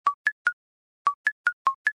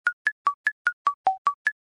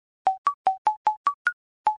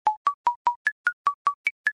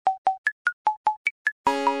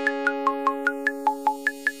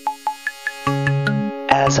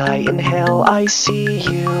As I inhale, I see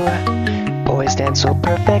you poised and so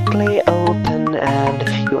perfectly open,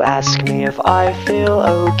 and you ask me if I feel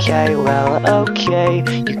okay. Well, okay,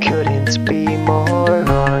 you couldn't be more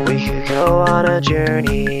wrong. We could go on a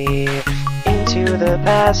journey into the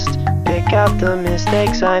past, pick out the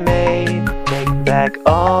mistakes I made, take back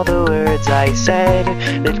all the words I said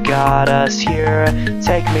that got us here.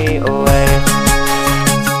 Take me away.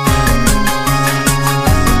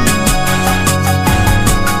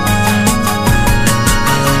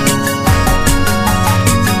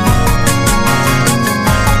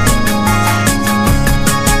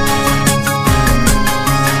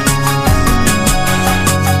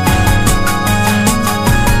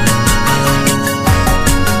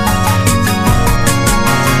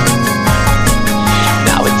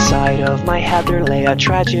 Of my head there lay a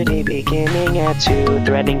tragedy beginning at 2,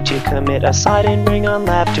 threatening to commit a sudden ring on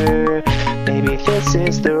laughter. Maybe this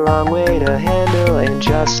is the wrong way to handle, and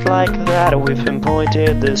just like that we've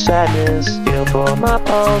pinpointed the sadness. Feel for my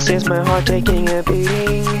pulse, is my heart taking a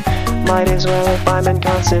beating? Might as well if I'm in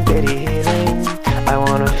constant pity healing. I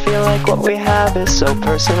wanna feel like what we have is so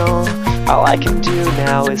personal. All I can do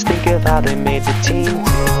now is think of how they made the team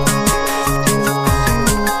too.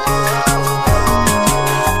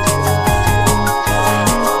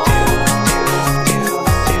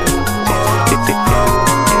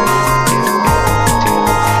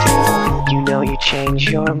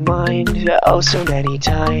 Change your mind oh so many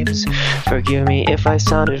times. Forgive me if I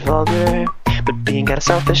sounded vulgar, but being kinda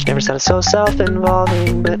selfish never sounded so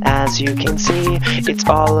self-involving. But as you can see, it's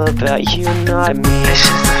all about you, not me. This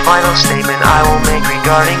is the final statement I will make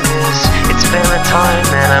regarding this. It's been a time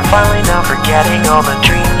and I'm finally now forgetting all the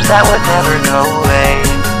dreams that would never go away,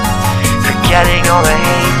 forgetting all the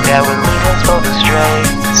hate that would lead us both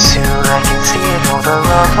astray. Soon I can see it, all the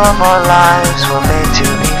love of our lives were made to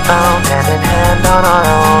be found, hand in hand on our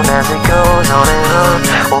own. As it goes on and on,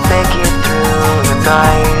 we'll make it through the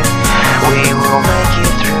night. We will make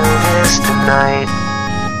it through this tonight.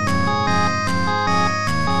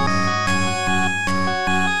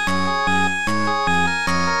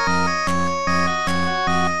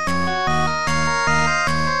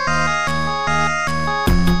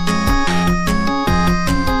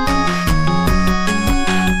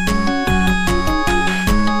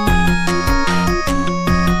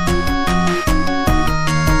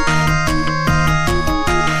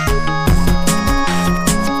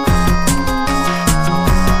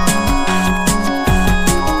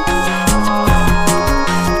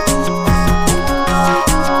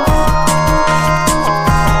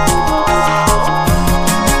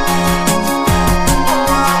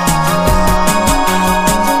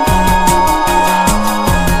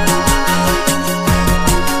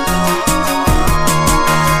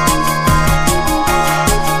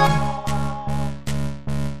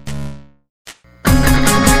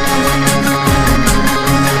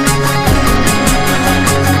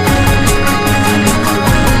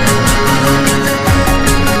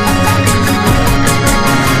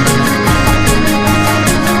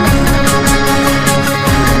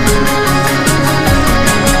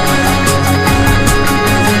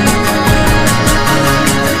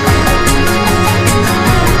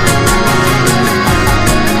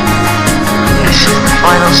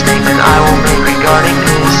 Statement I will make regarding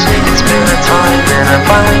this. It's been a time and I'm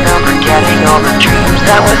finally now forgetting all the dreams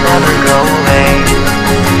that would never go away,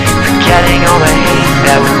 forgetting all the hate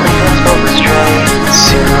that would lead us both astray.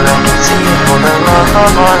 Soon I can see it, for the love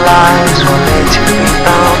of our lives were made to be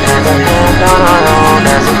found, hand in hand on our own.